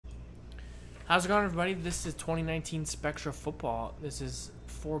How's it going, everybody? This is 2019 Spectra football. This is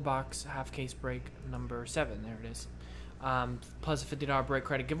 4-box half case break number 7. There it is. Plus a $50 break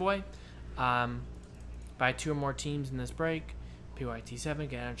credit giveaway. Buy 2 or more teams in this break. PYT7,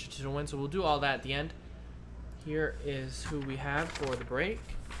 get an chance to win. So we'll do all that at the end. Here is who we have for the break.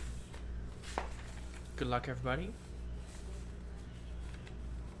 Good luck, everybody.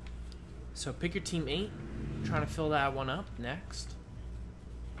 So pick your team 8. Trying to fill that one up next.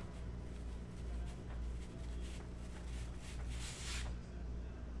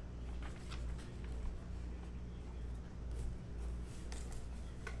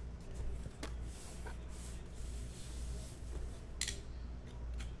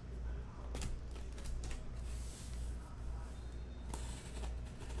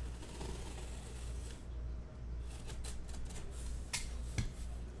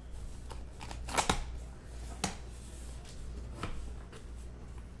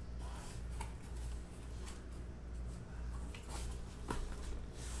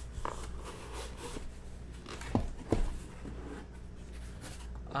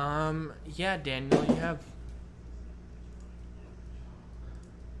 Yeah, Daniel, you have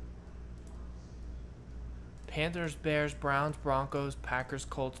Panthers, Bears, Browns, Broncos, Packers,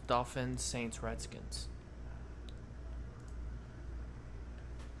 Colts, Dolphins, Saints, Redskins.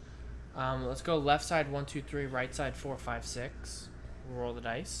 Let's go left side 1, 2, 3, right side 4, 5, 6. We'll roll the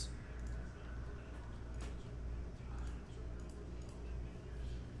dice.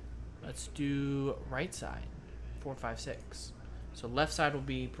 Let's do right side 4, 5, 6. So left side will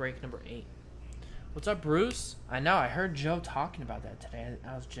be break number 8. What's up, Bruce? I know, I heard Joe talking about that today.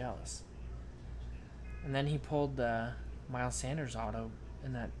 I was jealous. And then he pulled the Miles Sanders auto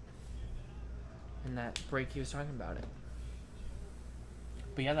in that break he was talking about it.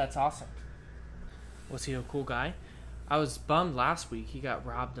 But yeah, that's awesome. Was he a cool guy? I was bummed last week he got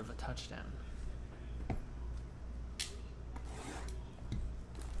robbed of a touchdown.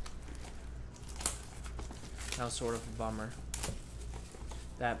 That was sort of a bummer.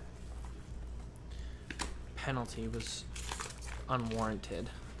 That penalty was unwarranted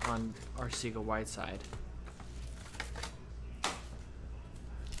on Arcega-Whiteside.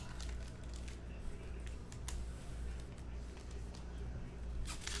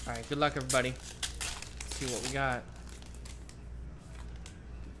 Alright, good luck, everybody. Let's see what we got.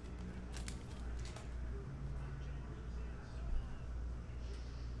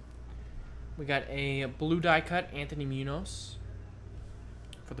 We got a blue die cut, Anthony Munoz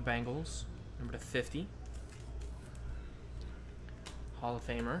for the Bengals, number /50. Hall of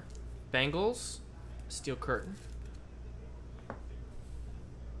Famer. Bengals, steel curtain.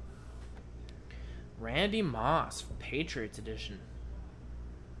 Randy Moss, Patriots edition.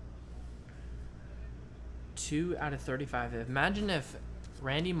 2 out of 35. Imagine if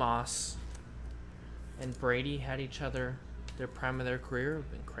Randy Moss and Brady had each other their prime of their career. It would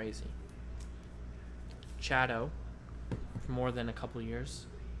have been crazy. Chado for more than a couple years.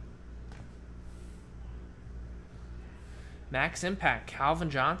 Max Impact, Calvin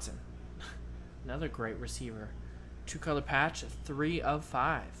Johnson. Another great receiver. 2-color patch, 3 of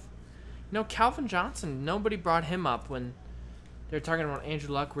 5. You know, Calvin Johnson, nobody brought him up when they were talking about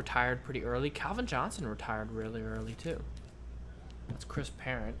Andrew Luck retired pretty early. Calvin Johnson retired really early, too. That's Chris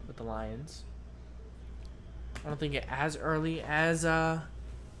Parent with the Lions. I don't think it as early as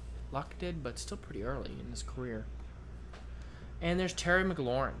Luck did, but still pretty early in his career. And there's Terry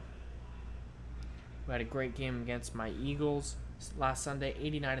McLaurin. We had a great game against my Eagles last Sunday,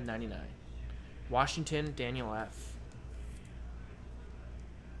 89-99. Washington, Daniel F.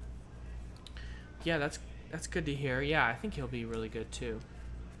 Yeah, that's good to hear. Yeah, I think he'll be really good too.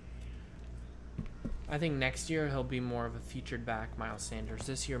 I think next year he'll be more of a featured back, Miles Sanders.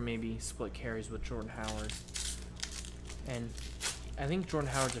 This year maybe split carries with Jordan Howard. And I think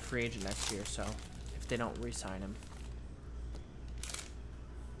Jordan Howard's a free agent next year, so if they don't re-sign him.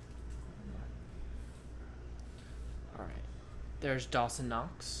 Alright. There's Dawson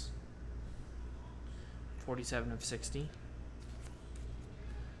Knox. 47 of 60.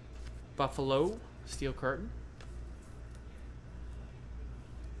 Buffalo, steel curtain.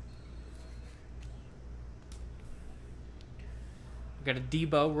 We got a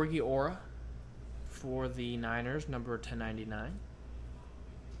Debo rookie aura for the Niners, number 1099.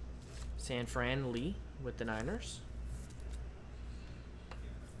 San Fran Lee with the Niners.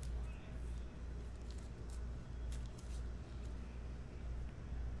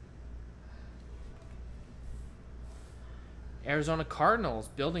 Arizona Cardinals,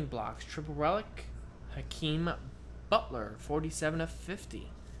 building blocks, triple relic, Hakeem Butler, 47 of 50.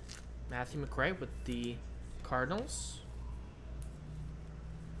 Matthew McRae with the Cardinals.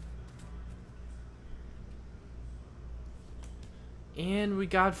 And we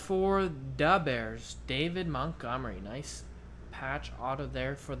got for the Bears, David Montgomery. Nice patch auto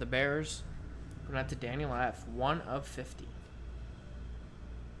there for the Bears. Going out to Daniel F. 1 of 50.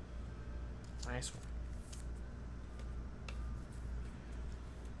 Nice one.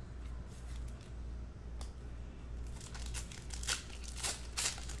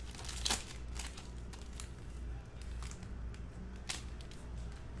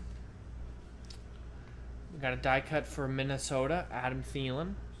 We got a die cut for Minnesota, Adam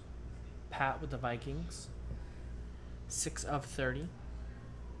Thielen. Pat with the Vikings. 6 of 30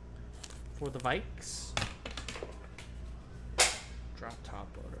 for the Vikes. Drop top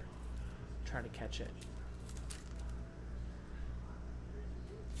loader. Try to catch it.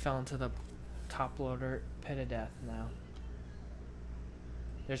 Fell into the top loader pit of death now.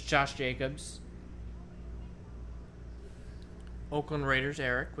 There's Josh Jacobs. Oakland Raiders,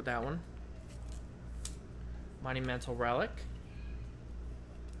 Eric with that one. Monumental Relic.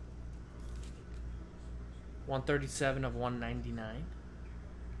 137 of 199.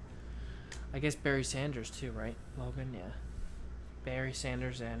 I guess Barry Sanders too, right? Logan, yeah. Barry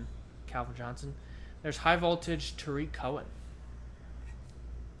Sanders and Calvin Johnson. There's high voltage Tariq Cohen.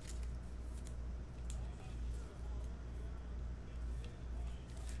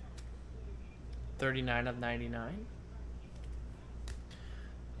 $39 of 99.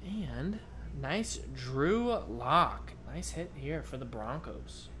 And nice Drew Lock. Nice hit here for the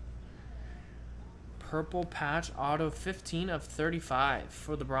Broncos. Purple patch auto 15 of 35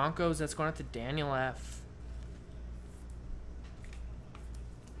 for the Broncos. That's going out to Daniel F.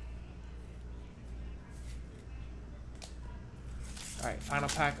 All right, final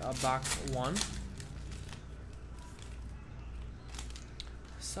pack of box 1.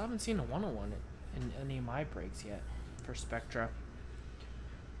 Still haven't seen a 101 in any of my breaks yet for Spectra.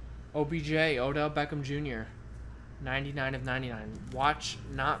 OBJ, Odell Beckham Jr. 99 of 99. Watch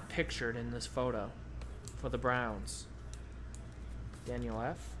not pictured in this photo for the Browns. Daniel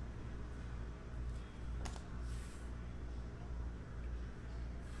F.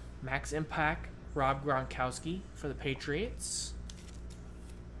 Max Impact, Rob Gronkowski for the Patriots.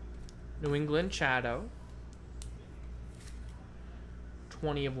 New England, Chado.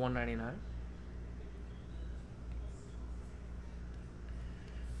 20 of 199.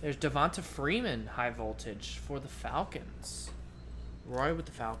 There's Devonta Freeman, high voltage for the Falcons. Roy with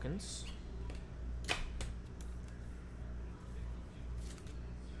the Falcons.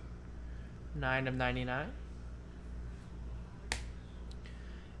 $9 of 99.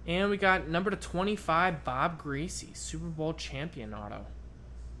 And we got number to 25, Bob Greasy, Super Bowl champion auto.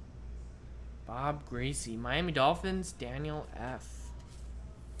 Bob Greasy, Miami Dolphins, Daniel F.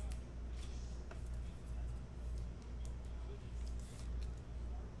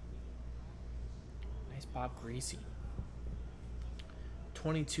 Nice Bob Greasy.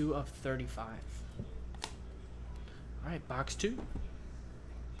 22 of 35. All right, box 2.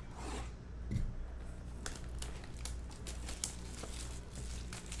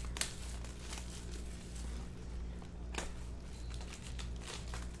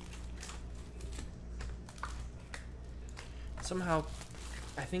 Somehow,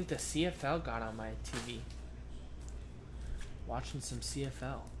 I think the CFL got on my TV. Watching some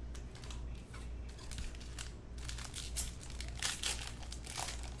CFL.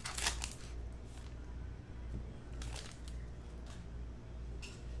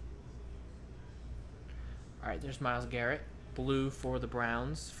 Alright, there's Myles Garrett. Blue for the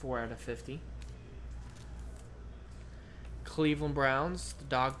Browns, 4 out of 50. Cleveland Browns, the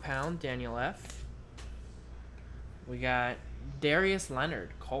Dog Pound, Daniel F. We got Darius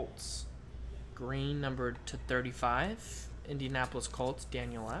Leonard, Colts. Green, numbered to 35. Indianapolis Colts,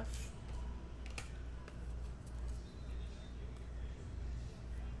 Daniel F.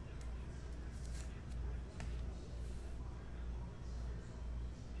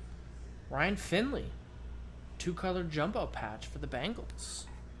 Ryan Finley. 2-color jumbo patch for the Bengals.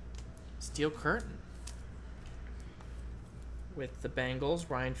 Steel curtain. With the Bengals,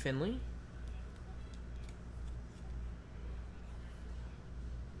 Ryan Finley.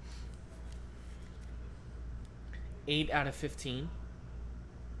 8 out of 15.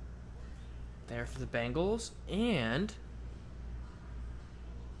 There for the Bengals. And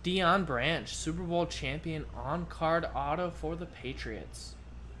Deion Branch, Super Bowl champion on-card auto for the Patriots.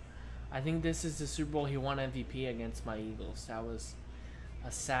 I think this is the Super Bowl he won MVP against my Eagles. That was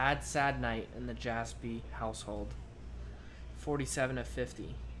a sad, sad night in the Jaspy household. 47 of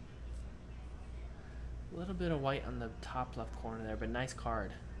 50. A little bit of white on the top left corner there, but nice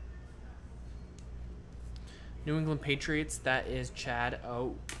card. New England Patriots, that is Chad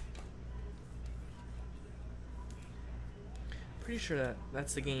O. Pretty sure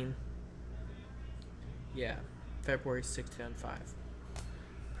that's the game. Yeah, February 6th, 2005.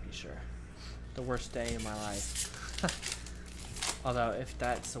 Pretty sure. The worst day of my life. Although, if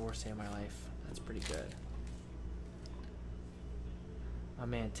that's the worst day of my life, that's pretty good. Oh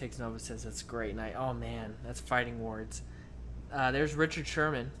man, Tiggs Nova says that's great night. Oh man, that's fighting words. There's Richard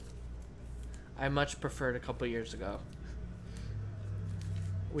Sherman. I much preferred a couple years ago.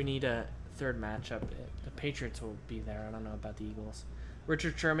 We need a third matchup. The Patriots will be there. I don't know about the Eagles.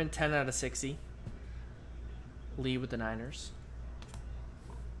 Richard Sherman, 10 out of 60. Lead with the Niners.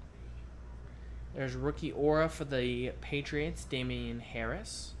 There's rookie aura for the Patriots, Damian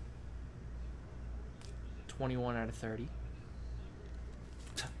Harris. 21 out of 30.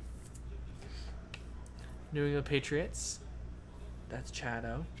 New England Patriots. That's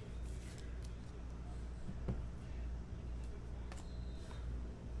Chado.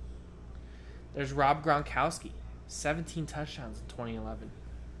 There's Rob Gronkowski. 17 touchdowns in 2011.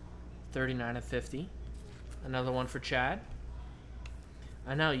 39 of 50. Another one for Chad.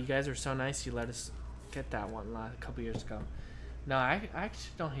 I know, you guys are so nice you let us get that one a couple years ago. No, I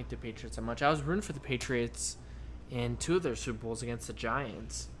actually don't hate the Patriots that much. I was rooting for the Patriots in 2 of their Super Bowls against the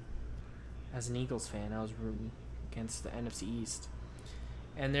Giants. As an Eagles fan, I was rooting against the NFC East.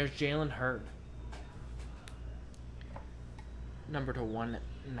 And there's Jalen Hurd. Number to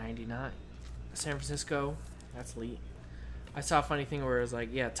 199. San Francisco, that's elite. I saw a funny thing where it was like,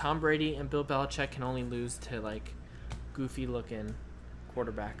 yeah, Tom Brady and Bill Belichick can only lose to, like, goofy-looking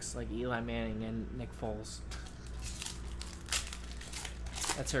quarterbacks like Eli Manning and Nick Foles.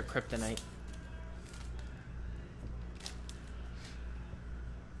 That's her kryptonite.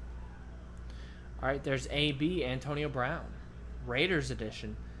 Alright, there's AB, Antonio Brown. Raiders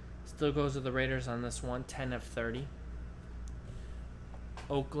edition. Still goes with the Raiders on this one, 10 of 30.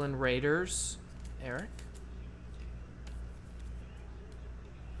 Oakland Raiders, Eric.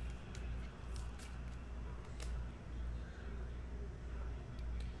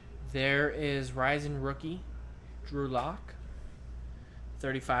 There is rising rookie, Drew Lock,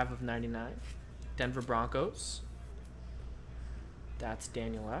 35 of 99. Denver Broncos. That's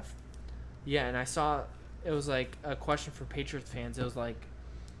Daniel F. Yeah, and I saw it was like a question for Patriots fans. It was like,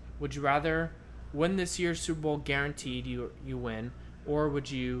 would you rather win this year's Super Bowl guaranteed you win, or would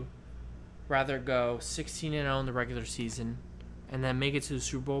you rather go 16-0 in the regular season and then make it to the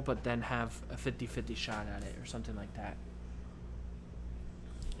Super Bowl but then have a 50-50 shot at it or something like that?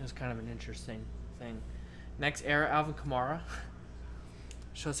 It was kind of an interesting thing. Next era, Alvin Kamara.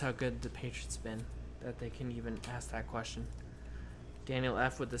 Shows how good the Patriots been that they can even ask that question. Daniel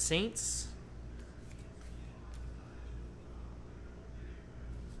F. with the Saints.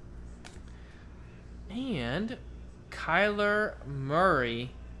 And Kyler Murray,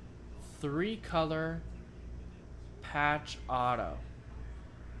 3-color patch auto.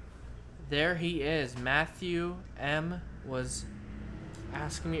 There he is. Matthew M. was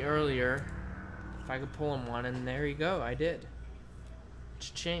asking me earlier if I could pull him one, and there you go. I did.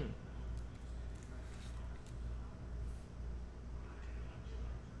 Cha-ching.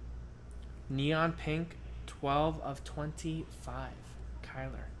 Neon pink, 12 of 25.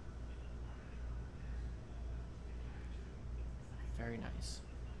 Kyler. Very nice.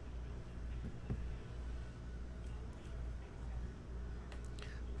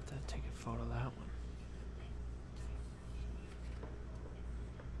 Take a photo of that one.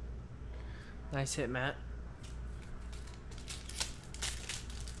 Nice hit, Matt.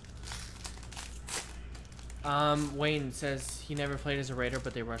 Wayne says he never played as a Raider,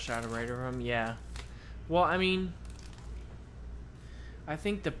 but they rushed out a Raider room. Yeah. Well, I mean, I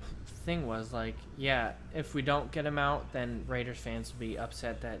think the thing was, like, yeah, if we don't get him out, then Raiders fans will be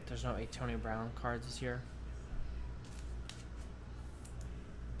upset that there's no Antonio Brown cards this year.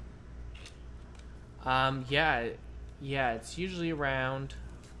 Yeah, it's usually around,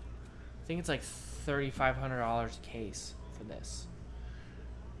 I think it's like $3,500 a case for this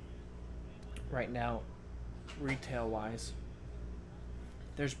right now, retail wise.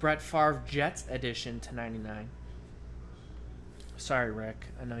 There's Brett Favre Jets edition to 99. Sorry, Rick,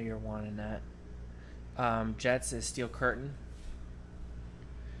 I know you're wanting that. Jets is steel curtain.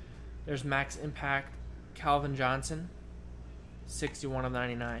 There's Max Impact Calvin Johnson, 61 of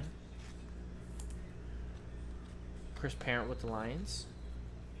 99. Chris Parent with the Lions.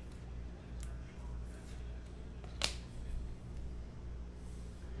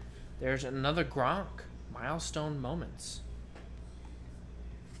 There's another Gronk, milestone moments.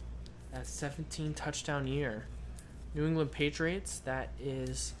 That's 17 touchdown year. New England Patriots, that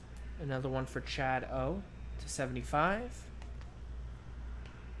is another one for Chad O to 75.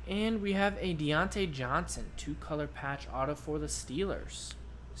 And we have a Deontay Johnson 2-color patch auto for the Steelers.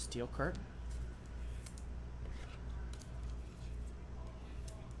 Steel curtain.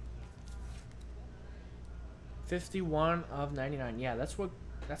 $51 of 99. Yeah, that's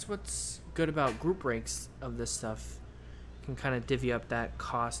what's good about group breaks of this stuff. Can kind of divvy up that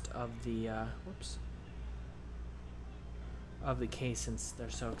cost of the of the case since they're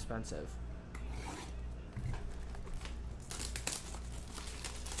so expensive.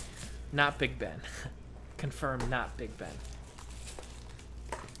 Not Big Ben. Confirm, not Big Ben.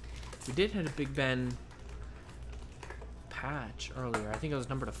 We did hit a Big Ben patch earlier. I think it was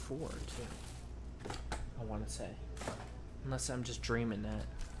number to 4 too. I want to say, unless I'm just dreaming that.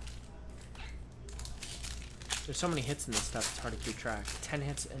 There's so many hits in this stuff, it's hard to keep track. 10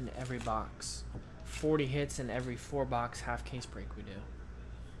 hits in every box. 40 hits in every 4-box half case break we do.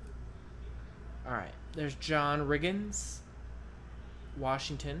 Alright, there's John Riggins,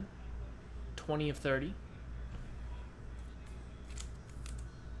 Washington, 20 of 30.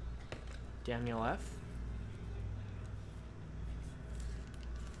 Daniel F.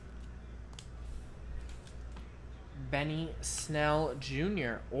 Benny Snell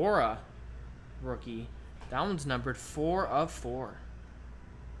Jr. Aura rookie. That one's numbered 4 of 4.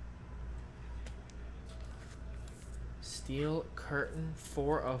 Steel curtain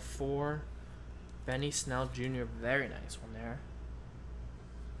 4 of 4. Benny Snell Jr. Very nice one there.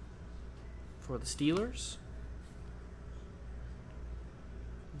 For the Steelers.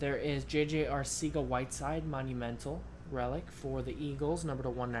 There is J.J. Arcega-Whiteside Monumental relic for the Eagles, number to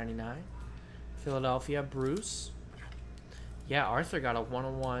 199. Philadelphia Bruce. Yeah, Arthur got a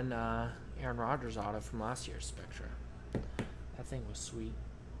 101 Aaron Rodgers auto from last year's Spectra. That thing was sweet.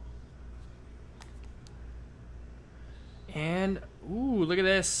 And, ooh, look at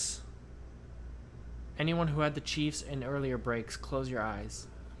this. Anyone who had the Chiefs in earlier breaks, close your eyes.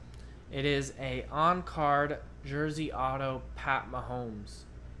 It is a on-card jersey auto Pat Mahomes.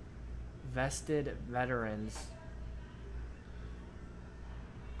 Vested veterans.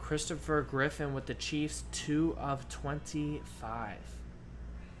 Christopher Griffin with the Chiefs, 2 of 25.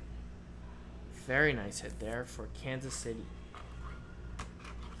 Very nice hit there for Kansas City.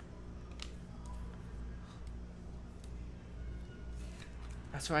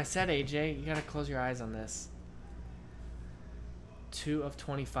 That's what I said, AJ. You gotta close your eyes on this. 2 of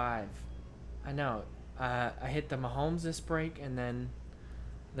 25. I know. I hit the Mahomes this break and then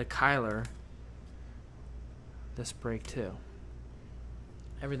the Kyler this break too.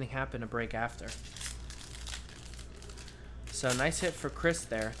 Everything happened a break after. So nice hit for Chris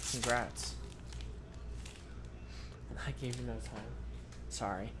there. Congrats. I gave you no time.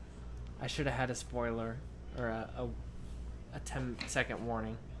 Sorry. I should have had a spoiler or a 10-second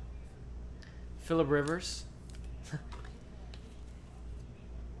warning. Phillip Rivers.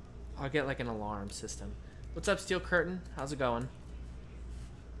 I'll get like an alarm system. What's up, Steel Curtain? How's it going?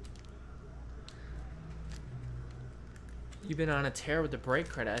 You've been on a tear with the break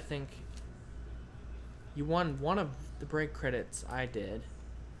credit. I think you won one of the break credits I did.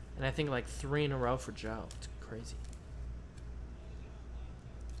 And I think like 3 in a row for Joe. It's crazy.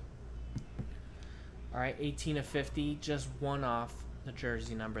 Alright, 18 of 50. Just 1 off the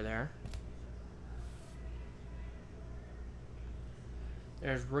jersey number there.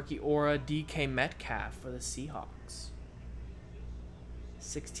 There's rookie aura DK Metcalf for the Seahawks.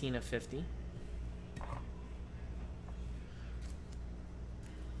 16 of 50.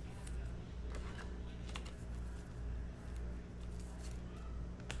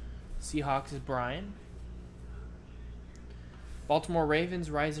 Seahawks is Brian. Baltimore Ravens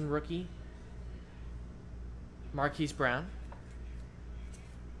rising rookie Marquise Brown.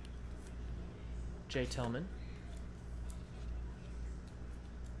 Jay Tillman.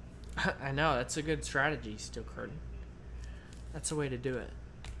 I know, that's a good strategy, Steel Curtain. That's the way to do it.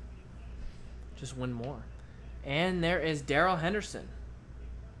 Just win more. And there is Darrell Henderson.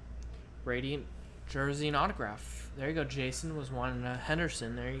 Radiant jersey and autograph. There you go, Jason was wanting a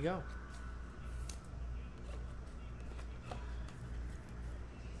Henderson. There you go.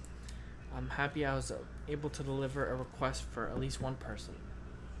 I'm happy I was able to deliver a request for at least one person.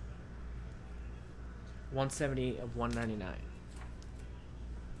 170 of 199.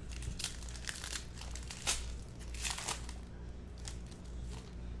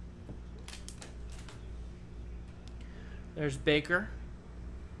 There's Baker.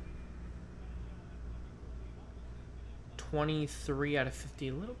 23 out of 50.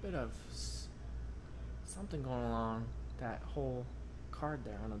 A little bit of something going along that whole card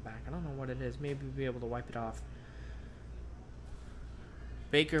there on the back. I don't know what it is. Maybe we'll be able to wipe it off.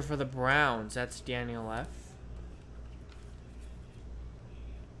 Baker for the Browns. That's Daniel F.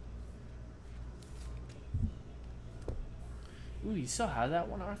 Ooh, you still have that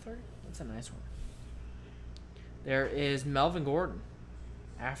one, Arthur? That's a nice one. There is Melvin Gordon.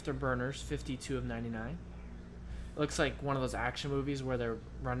 Afterburners, 52 of 99. It looks like one of those action movies where they're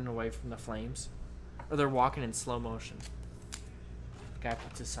running away from the flames. Or they're walking in slow motion. The guy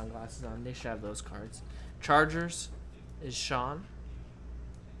puts his sunglasses on. They should have those cards. Chargers is Sean.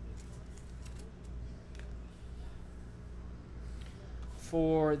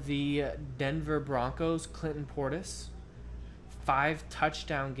 For the Denver Broncos, Clinton Portis. 5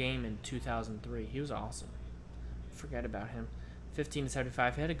 touchdown game in 2003. He was awesome. Forget about him. 15 to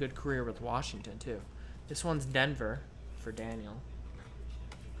 75. He had a good career with Washington, too. This one's Denver for Daniel.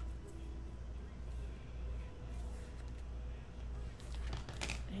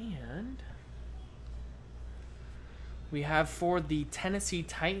 And we have for the Tennessee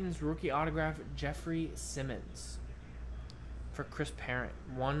Titans rookie autograph, Jeffrey Simmons. For Chris Parent,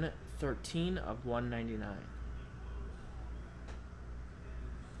 113 of 199.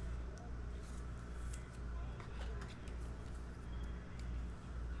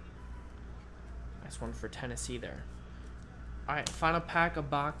 Nice one for Tennessee there. Alright, final pack of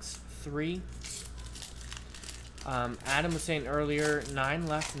box 3. Adam was saying earlier, 9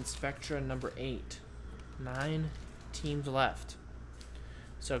 left in Spectra, number 8. 9 teams left.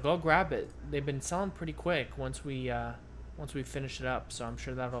 So go grab it. They've been selling pretty quick once we finish it up, so I'm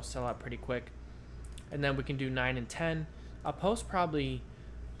sure that'll sell out pretty quick. And then we can do 9 and 10. I'll post probably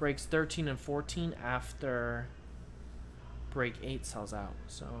breaks 13 and 14 after break 8 sells out.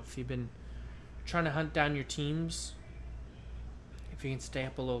 So if you've been trying to hunt down your teams, if you can stay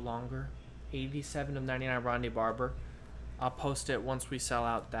up a little longer, 87 of 99 Rodney Barber. I'll post it once we sell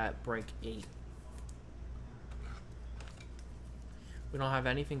out that break 8. We don't have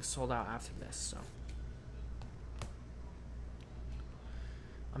anything sold out after this, so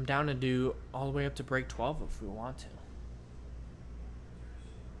I'm down to do all the way up to break 12 if we want to.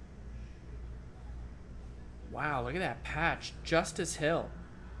 Wow, look at that patch. Justice Hill.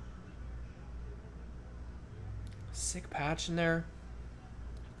 Sick patch in there.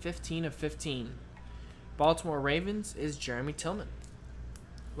 15 of 15. Baltimore Ravens is Jeremy Tillman.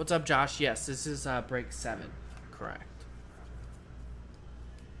 What's up, Josh? Yes, this is break 7. Correct.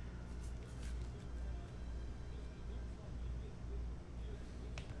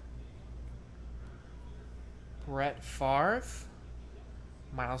 Brett Favre.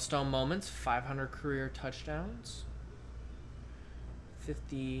 Milestone moments. 500 career touchdowns.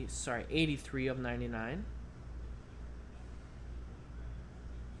 83 of 99.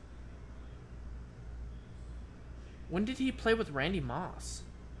 When did he play with Randy Moss?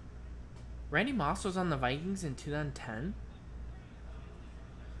 Randy Moss was on the Vikings in 2010.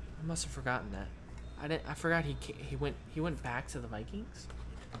 I must have forgotten that. I forgot he went back to the Vikings.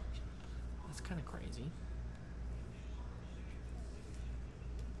 That's kind of crazy.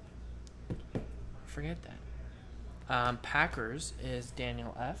 Forget that. Packers is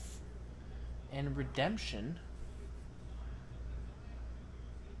Daniel F. And redemption.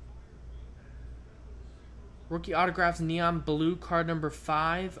 Rookie autographs, neon blue, card number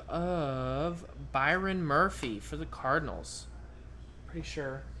 5 of Byron Murphy for the Cardinals. Pretty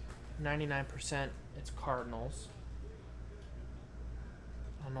sure 99% it's Cardinals.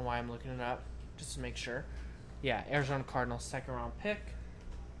 I don't know why I'm looking it up, just to make sure. Yeah, Arizona Cardinals, 2nd round pick.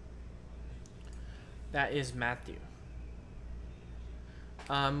 That is Matthew.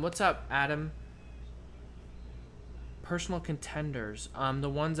 What's up, Adam? Personal contenders. The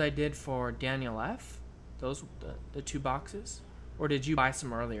ones I did for Daniel F. Those the 2 boxes, or did you buy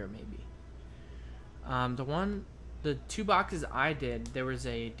some earlier? Maybe. The 2 boxes I did, there was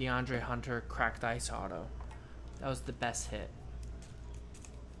a DeAndre Hunter cracked ice auto. That was the best hit.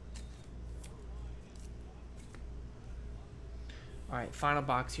 All right, final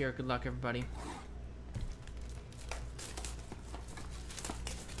box here. Good luck, everybody.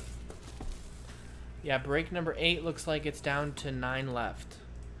 Yeah, break number 8 looks like it's down to 9 left.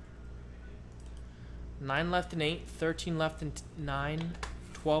 9 left in 8, 13 left in 9,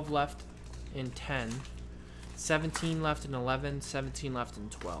 12 left in 10, 17 left in 11, 17 left in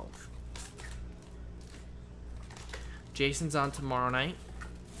 12. Jason's on tomorrow night.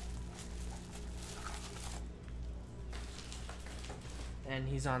 And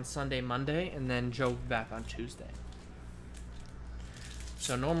he's on Sunday, Monday, and then Joe will be back on Tuesday.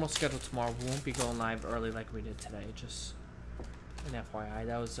 So normal schedule tomorrow. We won't be going live early like we did today. Just an FYI.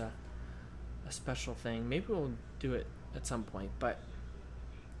 That was a special thing. Maybe we'll do it at some point, but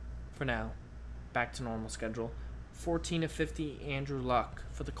for now, back to normal schedule. 14 of 50, Andrew Luck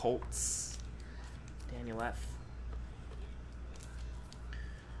for the Colts. Daniel F.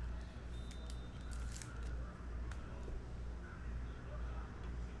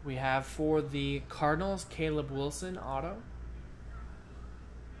 We have for the Cardinals, Caleb Wilson, auto.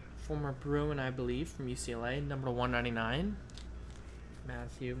 Former Bruin, I believe, from UCLA, number 199.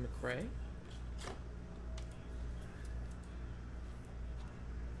 Matthew McRae.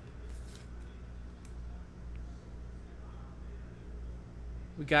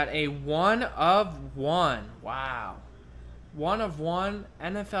 We got a 1 of 1. Wow. 1 of 1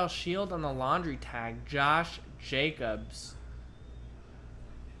 NFL Shield on the laundry tag. Josh Jacobs.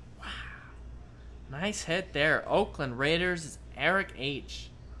 Wow. Nice hit there. Oakland Raiders, Eric H.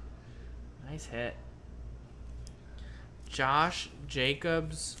 Nice hit. Josh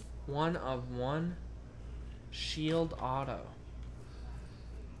Jacobs, 1 of 1 Shield auto.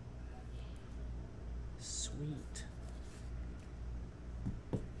 Sweet.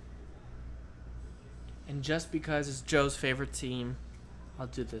 And just because it's Joe's favorite team, I'll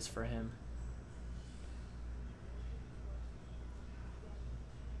do this for him.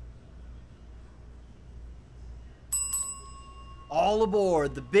 All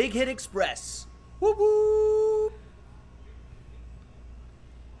aboard the Big Hit Express. Whoop whoop.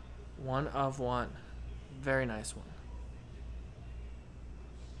 1 of 1. Very nice one.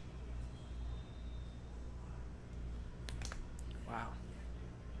 Wow.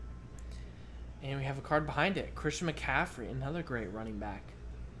 And we have a card behind it. Christian McCaffrey, another great running back.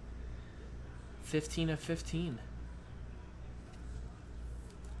 15 of 15.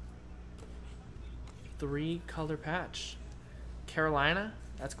 3 color patch. Carolina,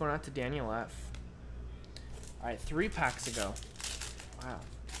 that's going out to Daniel F. All right, 3 packs ago. Wow.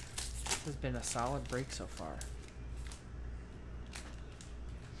 This has been a solid break so far.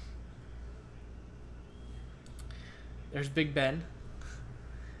 There's Big Ben.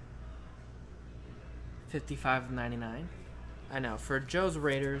 55 of 99. I know. For Joe's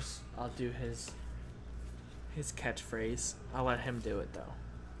Raiders, I'll do his catchphrase. I'll let him do it, though.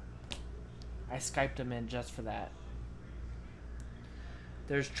 I Skyped him in just for that.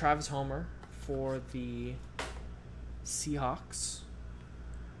 There's Travis Homer for the Seahawks.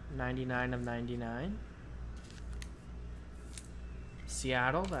 99 of 99.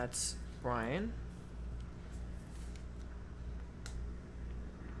 Seattle, that's Brian.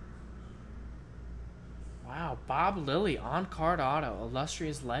 Wow, Bob Lilly, on-card auto,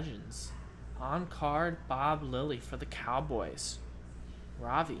 Illustrious Legends. On-card Bob Lilly for the Cowboys.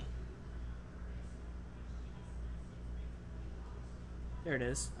 Ravi. There it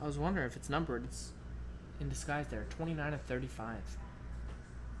is. I was wondering if it's numbered. It's in disguise there. 29 of 35.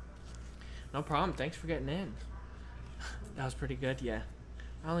 No problem. Thanks for getting in. That was pretty good, yeah.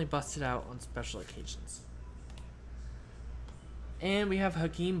 I only busted out on special occasions. And we have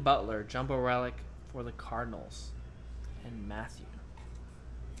Hakeem Butler, Jumbo Relic for the Cardinals. And Matthew.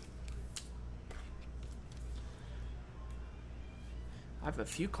 I have a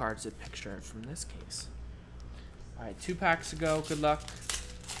few cards that picture it from this case. Alright, 2 packs ago. Good luck.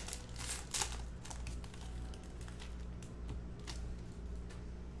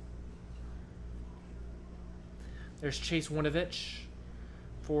 There's Chase Winovich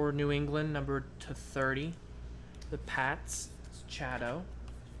for New England, number /30. The Pats, it's Chado.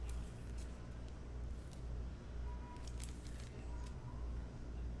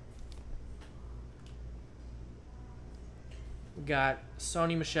 We got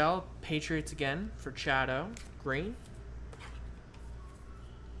Sony Michel, Patriots again for Chado, green.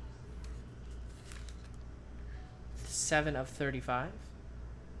 /7 of 35.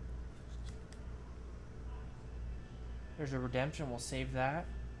 There's a redemption. We'll save that.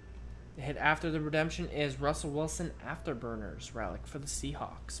 The hit after the redemption is Russell Wilson Afterburners relic for the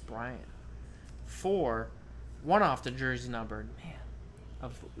Seahawks. Brian. 4. 1 off the jersey numbered. Man.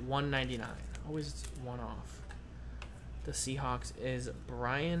 Of 199. Always 1 off. The Seahawks is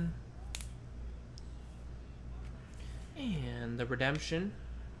Brian. And the redemption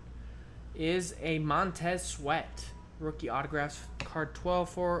is a Montez Sweat. Rookie autographs card 12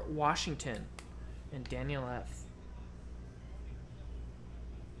 for Washington. And Daniel F.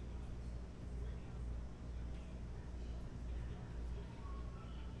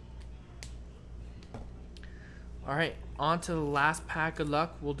 All right, on to the last pack. Good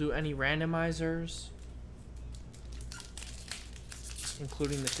luck. We'll do any randomizers,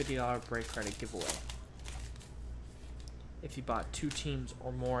 including the $50 break credit giveaway. If you bought 2 teams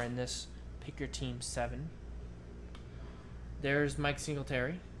or more in this, pick your team 7. There's Mike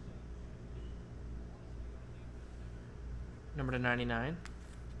Singletary, number /99.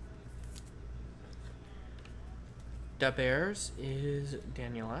 The Bears is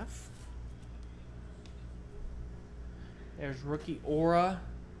Daniel F. There's rookie aura,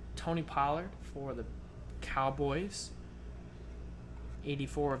 Tony Pollard for the Cowboys.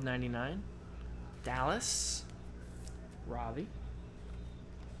 84 of 99. Dallas. Ravi.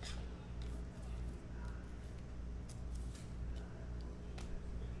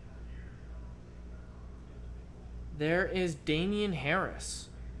 There is Damian Harris.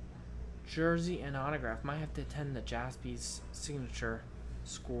 Jersey and autograph. Might have to attend the Jaspy's signature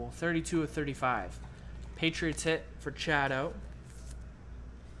school. 32 of 35. Patriots hit for Chado.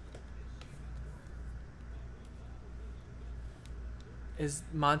 Is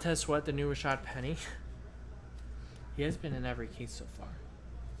Montez Sweat the new Rashad Penny? He has been in every case so far.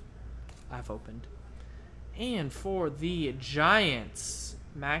 I've opened. And for the Giants,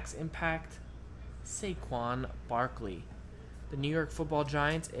 Max Impact, Saquon Barkley. The New York Football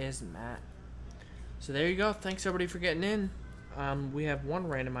Giants is Matt. So there you go. Thanks everybody for getting in. We have one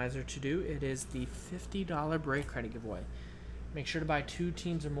randomizer to do. It is the $50 break credit giveaway. Make sure to buy 2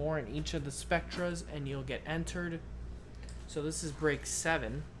 teams or more in each of the Spectras and you'll get entered. So this is break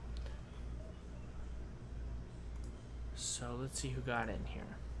 7. So let's see who got in here.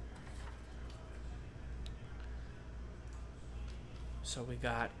 So we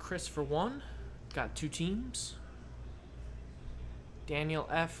got Chris for 1. Got 2 teams. Daniel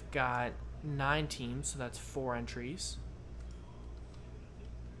F got 9 teams, so that's 4 entries.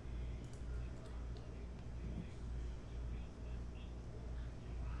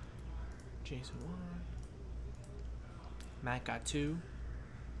 Jason 1. Matt got 2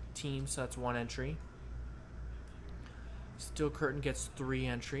 teams, so that's 1 entry. Steel Curtain gets 3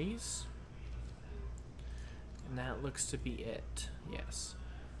 entries. And that looks to be it. Yes.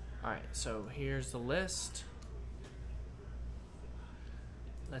 Alright, so here's the list.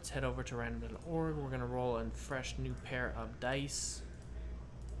 Let's head over to random.org. We're going to roll a fresh new pair of dice.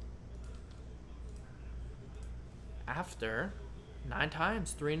 After 9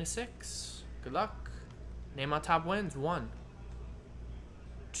 times, 3 and a 6. Good luck. Name on top wins. 1,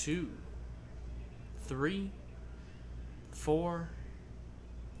 2, 3, 4,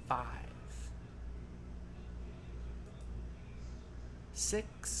 5,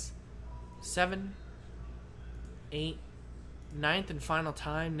 6, 7, 8, 9th and final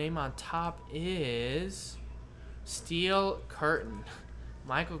time. Name on top is Steel Curtain.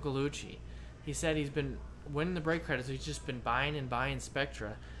 Michael Gallucci. He said he's been winning the break credits. So he's just been buying and buying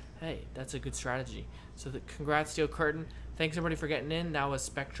Spectra. Hey, that's a good strategy. So congrats, Steel Curtain. Thanks everybody for getting in. That was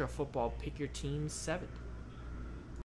Spectra Football. Pick your team 7.